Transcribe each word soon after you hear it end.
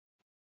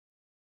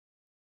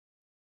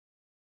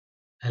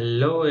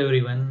Hello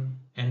everyone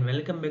and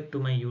welcome back to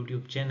my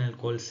YouTube channel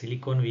called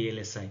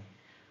Siliconvlsi.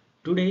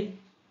 Today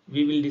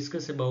we will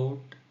discuss about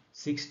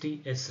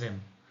 60 SRAM.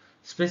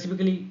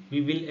 Specifically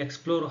we will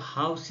explore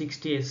how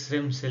 60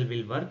 SRAM cell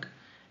will work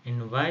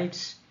and why it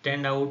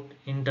stand out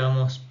in terms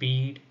of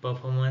speed,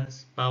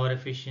 performance, power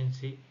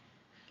efficiency.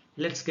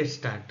 Let's get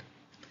started.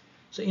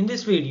 So in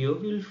this video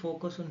we will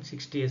focus on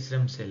 60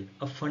 SRAM cell,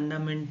 a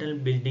fundamental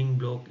building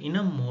block in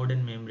a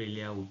modern memory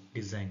layout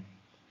design.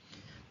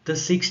 The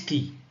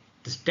 60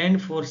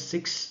 stand for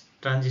 6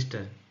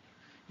 transistor.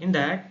 In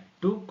that,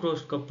 two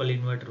cross couple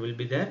inverter will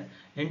be there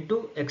and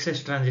two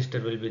excess transistor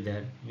will be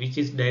there, which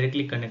is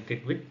directly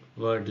connected with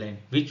word line,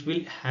 which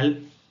will help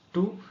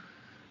to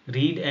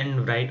read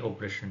and write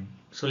operation.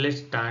 So let's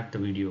start the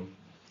video.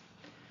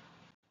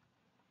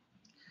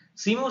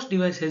 CMOS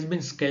device has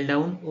been scaled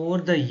down over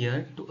the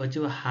year to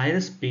achieve a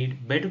higher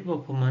speed, better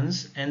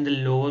performance and the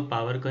lower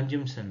power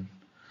consumption.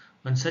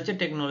 One such a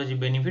technology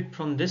benefit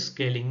from this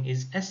scaling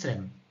is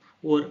SRAM,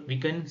 or we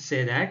can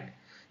say that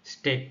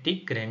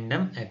static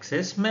random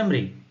access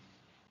memory.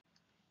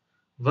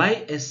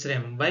 Why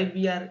SRAM? Why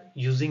we are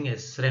using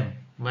SRAM?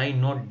 Why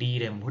not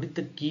DRAM? What is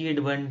the key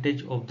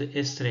advantage of the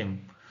SRAM?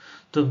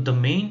 So the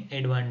main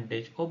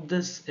advantage of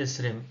this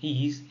SRAM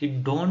is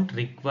it don't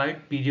require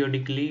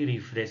periodically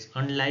refresh,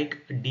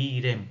 unlike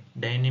DRAM,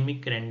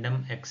 dynamic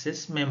random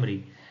access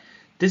memory.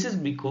 This is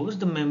because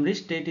the memory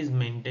state is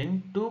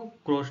maintained to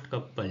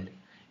cross-coupled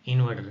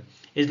inverter.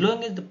 As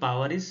long as the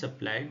power is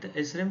supplied, the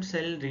SRAM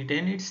cell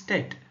retain its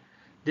state.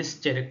 This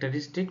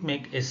characteristic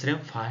makes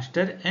SRAM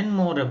faster and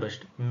more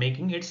robust,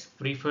 making its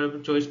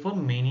preferred choice for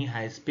many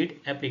high-speed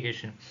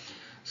applications.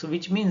 So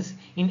which means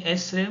in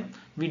SRAM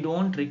we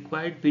don't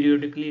require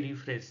periodically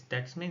refresh.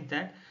 That means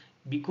that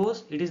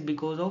because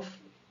of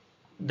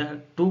the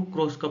two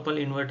cross couple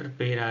inverter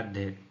pair are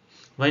there.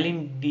 While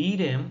in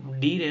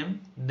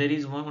DRAM there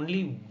is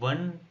only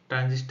one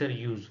transistor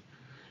used,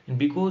 and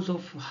because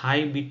of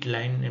high bit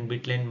line and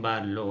bit line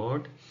bar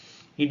load,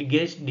 it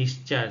gets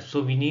discharged.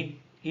 So we need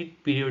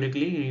it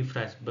periodically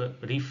refresh.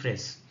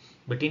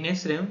 But in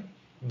SRAM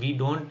we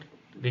don't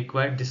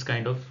require this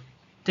kind of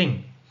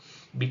thing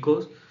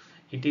because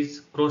it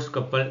is cross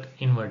coupled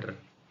inverter.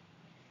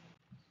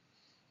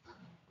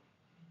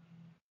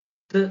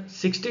 The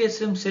 60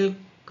 SRAM cell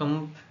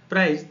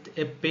comprised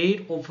a pair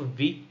of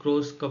weak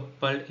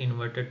cross-coupled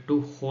inverter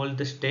to hold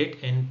the state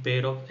and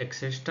pair of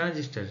excess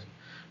transistors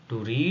to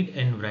read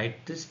and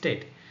write the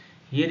state.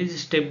 Here is a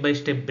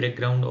step-by-step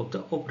breakdown of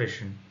the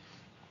operation.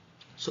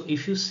 So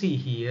if you see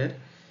here,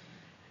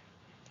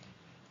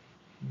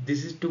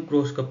 this is two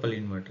cross-coupled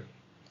inverter.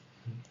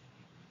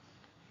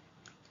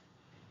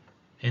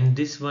 And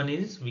this one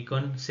is, we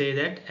can say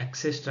that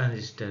excess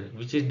transistor,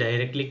 which is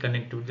directly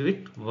connected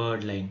with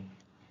word line.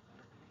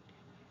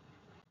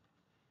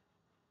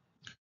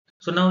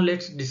 So now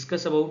let's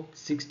discuss about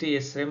 60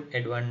 SRAM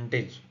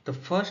advantage. The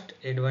first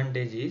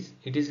advantage is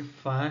it is a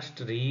fast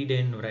read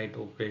and write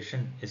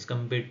operation as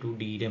compared to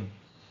DRAM.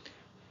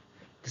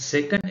 The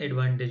second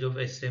advantage of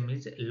SRAM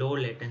is low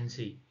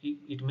latency.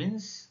 It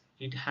means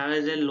it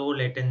has a low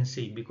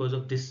latency because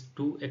of this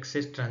two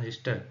excess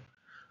transistor.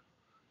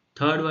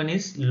 Third one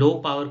is low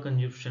power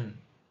consumption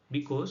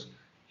because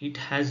it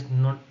has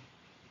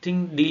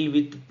nothing deal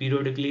with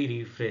periodically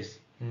refresh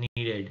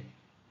needed.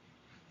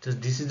 So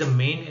this is the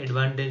main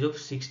advantage of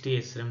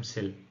 60 SRAM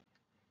cell.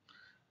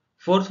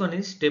 Fourth one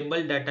is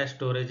stable data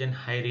storage and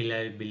high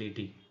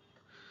reliability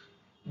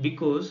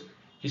because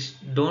it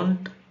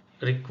don't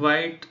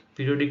require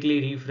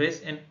periodically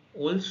refresh, and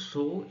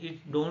also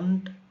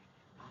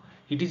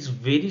it is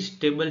very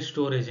stable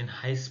storage and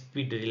high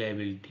speed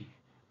reliability.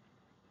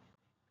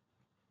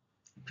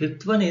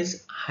 Fifth one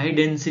is high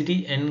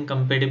density and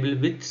compatible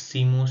with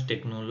CMOS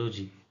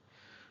technology.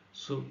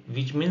 So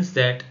which means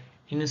that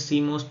in a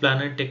CMOS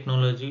planar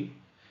technology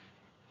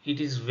it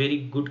is very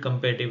good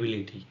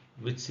compatibility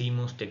with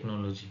CMOS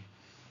technology.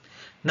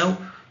 Now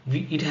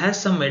it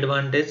has some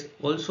advantage,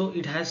 also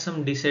it has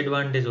some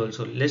disadvantage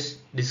also. Let's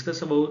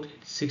discuss about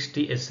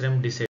 60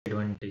 SRAM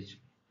disadvantage.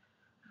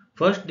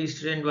 First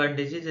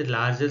disadvantage is a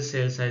larger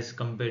cell size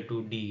compared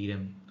to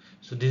DRAM.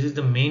 So this is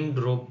the main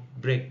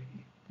drawback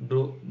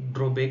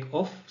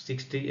of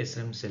 60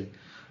 SRAM cell.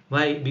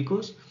 Why?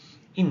 Because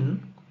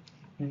in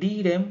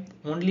DRAM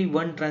only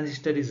one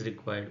transistor is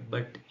required,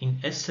 but in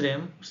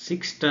SRAM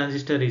 6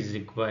 transistor is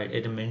required,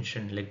 as I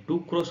mentioned, like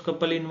two cross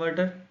couple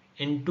inverter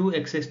and two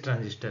excess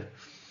transistor.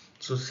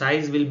 So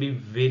size will be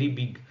very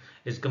big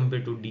as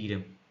compared to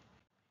DRAM.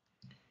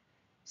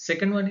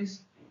 Second one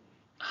is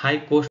high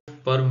cost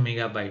per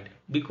megabyte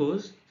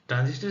because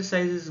transistor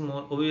size is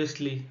more,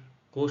 obviously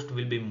cost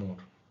will be more.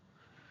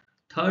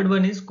 Third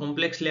one is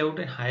complex layout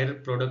and higher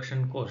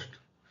production cost.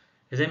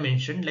 As I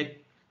mentioned, like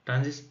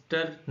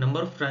transistor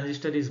number of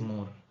transistor is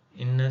more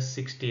in a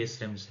 60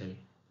 SRAM cell.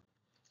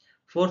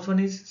 Fourth one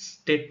is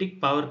static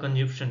power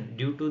consumption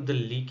due to the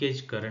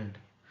leakage current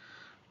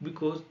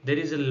because there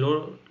is a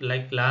low,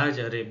 like large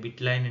array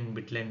bitline and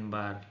bitline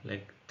bar,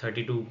 like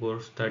 32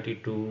 cores,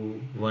 32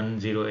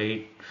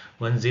 108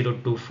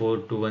 1024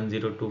 to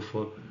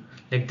 1024,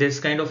 Like this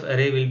kind of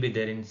array will be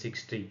there in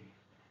 60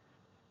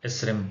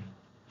 SRAM.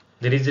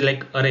 There is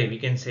like array, we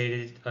can say it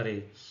is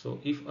array. So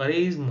if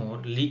array is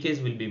more, leakage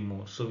will be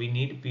more. So we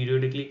need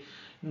periodically,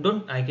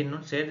 I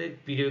cannot say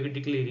that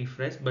periodically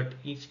refresh, but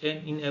each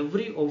and in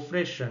every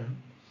operation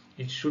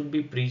it should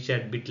be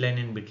pre-chat bitline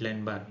and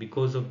bitline bar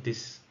because of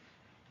this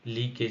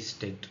leakage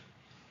state.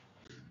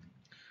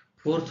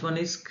 Fourth one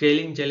is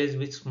scaling challenge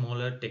with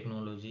smaller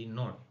technology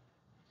node.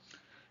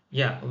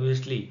 Yeah,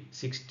 obviously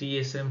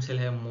 60 SRAM cell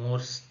have more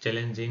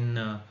challenge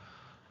in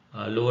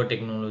lower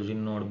technology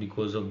node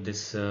because of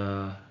this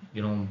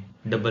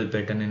double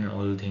pattern and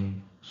all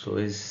thing. So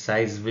its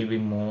size will be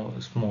more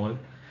small.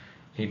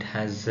 It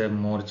has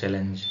more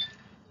challenge.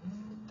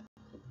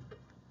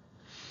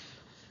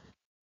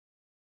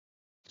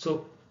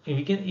 So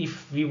we can,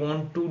 if we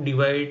want to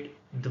divide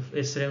the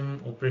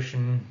SRAM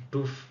operation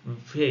to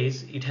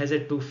phase, it has a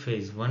two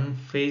phase. One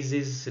phase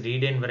is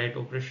read and write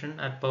operation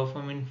are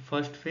performed in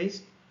first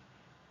phase,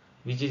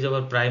 which is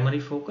our primary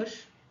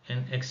focus,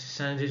 and X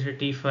transistor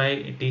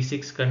T5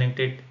 T6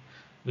 connected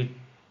with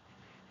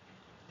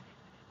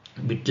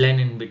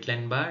bitline and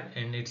bitline bar,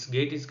 and its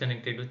gate is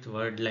connected with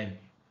word line.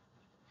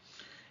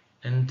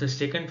 And the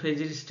second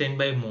phase is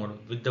standby mode.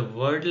 With the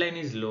word line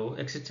is low,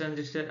 exit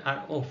transistors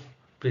are off,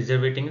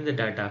 preserving the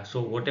data.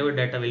 So whatever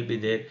data will be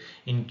there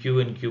in Q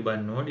and Q bar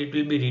node, it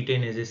will be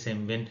retained as the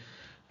same when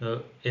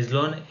as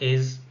long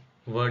as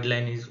word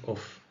line is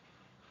off.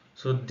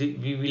 So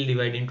we will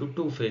divide into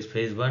two phase.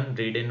 Phase 1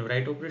 read and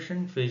write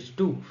operation. Phase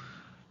 2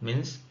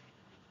 means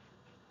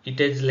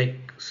it is like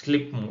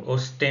sleep mode or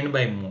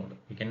standby mode.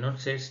 We cannot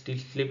say still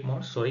sleep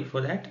mode, sorry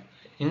for that.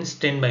 In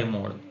standby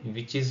mode,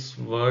 which is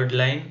word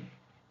line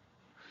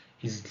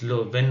is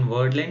low. When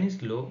word line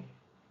is low,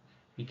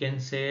 we can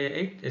say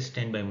it is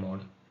standby mode.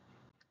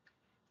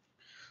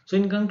 So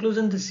in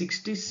conclusion, the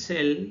 60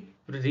 cell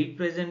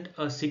represent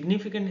a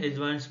significant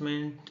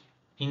advancement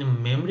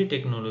in memory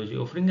technology,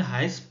 offering a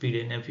high speed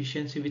and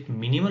efficiency with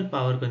minimal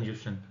power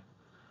consumption.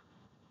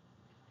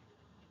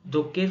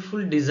 Though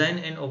careful design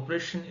and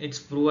operation, it's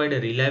provide a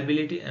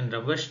reliability and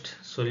robust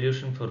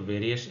solution for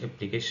various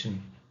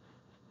applications.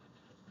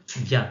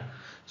 Yeah,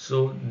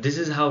 so this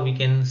is how we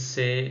can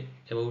say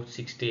about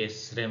 60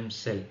 SRAM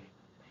cell.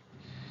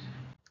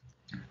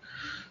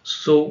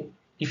 So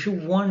if you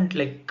want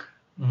like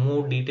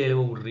more detail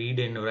about read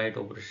and write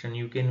operation,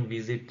 you can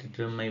visit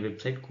my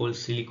website called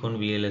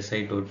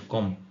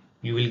siliconvlsi.com.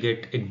 You will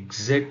get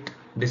exact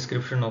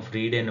description of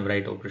read and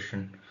write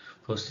operation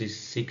for this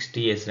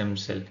 60 SRAM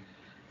cell.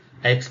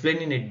 I explain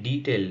in a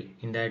detail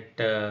in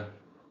that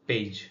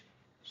page,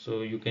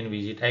 so you can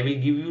visit. I will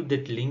give you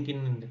that link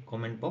in the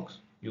comment box.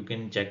 You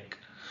can check.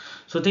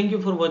 So thank you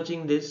for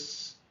watching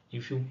this.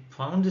 If you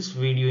found this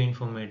video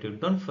informative,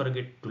 don't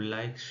forget to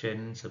like, share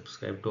and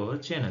subscribe to our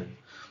channel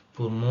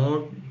for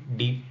more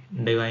deep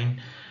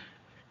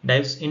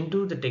dives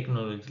into the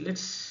technology.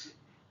 Let's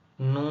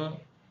know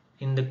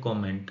in the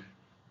comment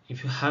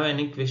if you have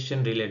any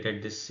question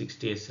related this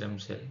 60 SRAM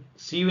cell.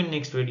 See you in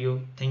next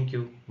video. Thank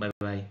you. Bye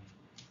bye.